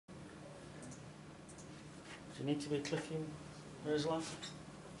Do you need to be clicking Miroslav?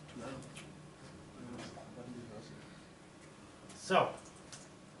 No. So,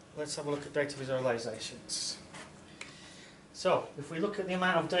 let's have a look at data visualizations. So, if we look at the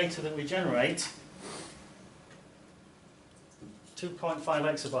amount of data that we generate, 2.5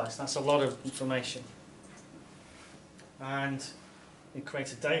 exabytes, that's a lot of information. And it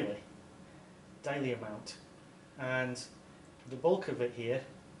creates a daily amount. And the bulk of it here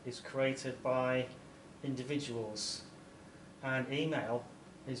is created by individuals. And email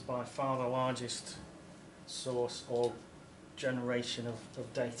is by far the largest source or generation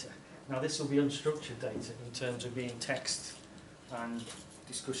of data. Now this will be unstructured data in terms of being text and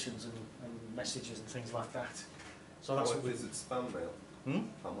discussions and messages and things like that. So that's how much is it spam mail?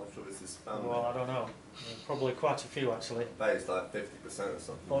 How much of it is spam Well, mail? I don't know. Probably quite a few actually. That is like 50% or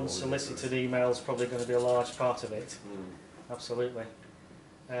something. Unsolicited email is probably going to be a large part of it. Absolutely.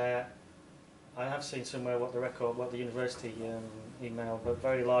 I have seen somewhere what the university email, but a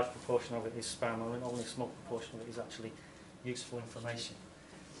very large proportion of it is spam. I mean, only a small proportion of it is actually useful information.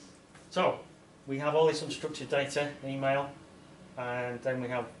 So we have all this unstructured data, email, and then we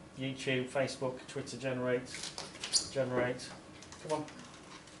have YouTube, Facebook, Twitter generate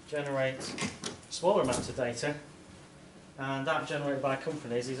smaller amounts of data, and that generated by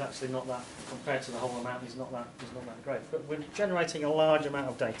companies is actually not that, compared to the whole amount, is not that great. But we're generating a large amount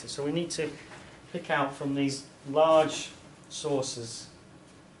of data, so we need to pick out from these large sources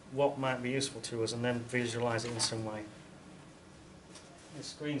what might be useful to us and then visualize it in some way. The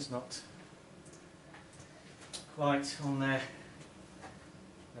screen's not quite on there.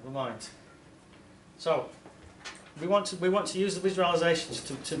 Never mind. So we want to use the visualizations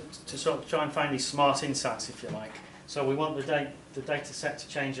to sort of try and find these smart insights, if you like. So we want the data set to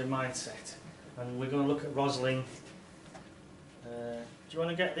change your mindset, and we're going to look at Rosling. Do you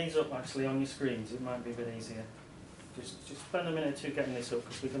want to get these up actually on your screens? It might be a bit easier. Just spend a minute or two getting this up,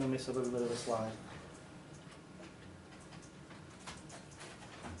 because we're going to miss a little bit of a slide.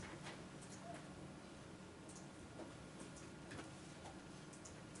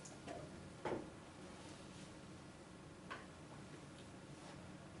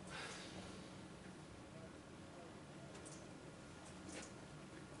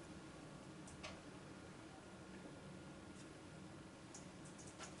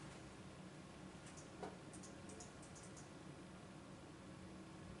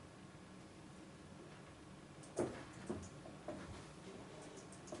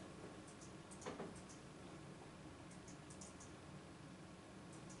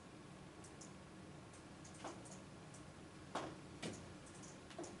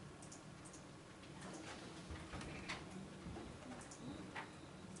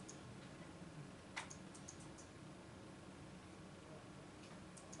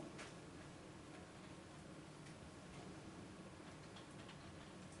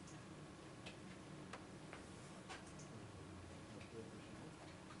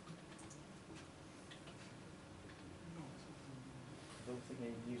 I don't think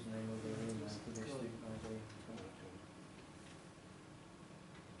they use the name of their email for their student ID.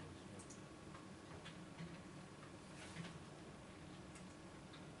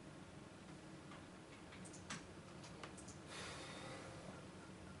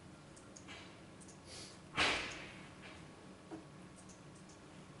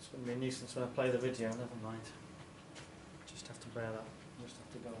 It's going to be a nuisance when I play the video, never mind. Just have to bear that. Just have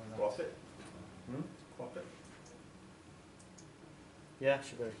to go with that. Crop it? Crop it? Yeah,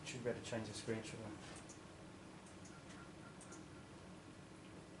 should be able to change the screen, shouldn't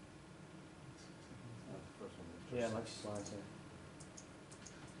I? Yeah, like slides,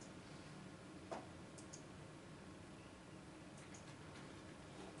 yeah.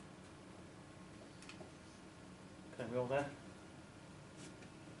 Okay, we all there?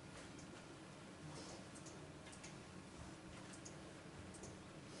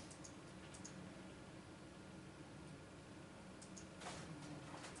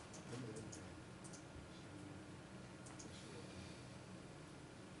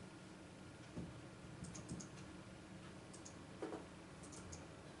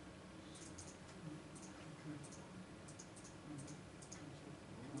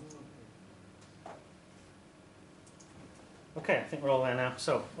 Okay, I think we're all there now.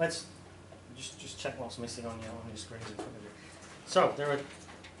 So let's just check what's missing on your screens in front of you. So there are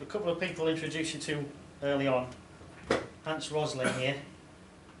a couple of people introduced you to early on. Hans Rosling here,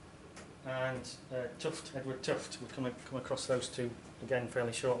 and Edward Tuft. We'll come across those two again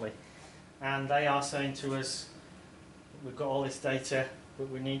fairly shortly. And they are saying to us, we've got all this data, but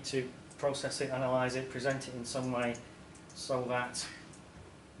we need to process it, analyse it, present it in some way so that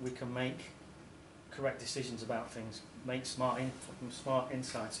we can make correct decisions about things, make smart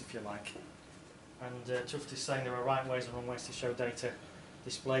insights, if you like. And Tuft is saying there are right ways and wrong ways to show data,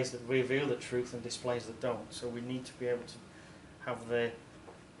 displays that reveal the truth and displays that don't. So we need to be able to have the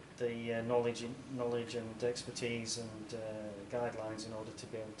knowledge and expertise and guidelines in order to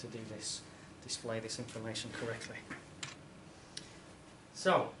be able to do this, display this information correctly.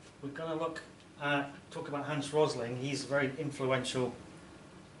 So we're going to talk about Hans Rosling. He's a very influential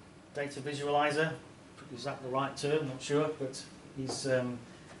data visualizer. Is that the right term? Not sure, but he's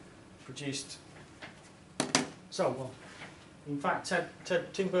produced. So, well, in fact,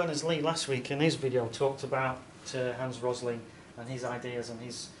 Tim Berners-Lee last week in his video talked about Hans Rosling and his ideas and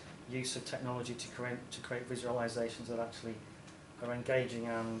his use of technology to create visualizations that actually are engaging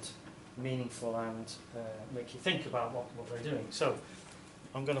and meaningful and make you think about what they're doing. So,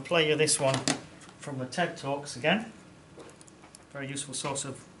 I'm going to play you this one from the TED Talks again. Very useful source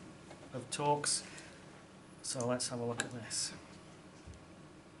of talks. So let's have a look at this.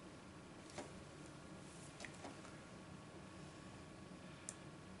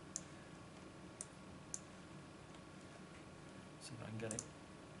 See if I can get it.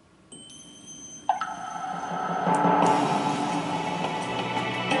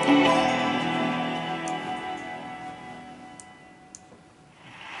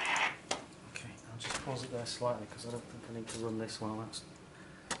 Okay, I'll just pause it there slightly because I don't think I need to run this while that's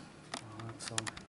on.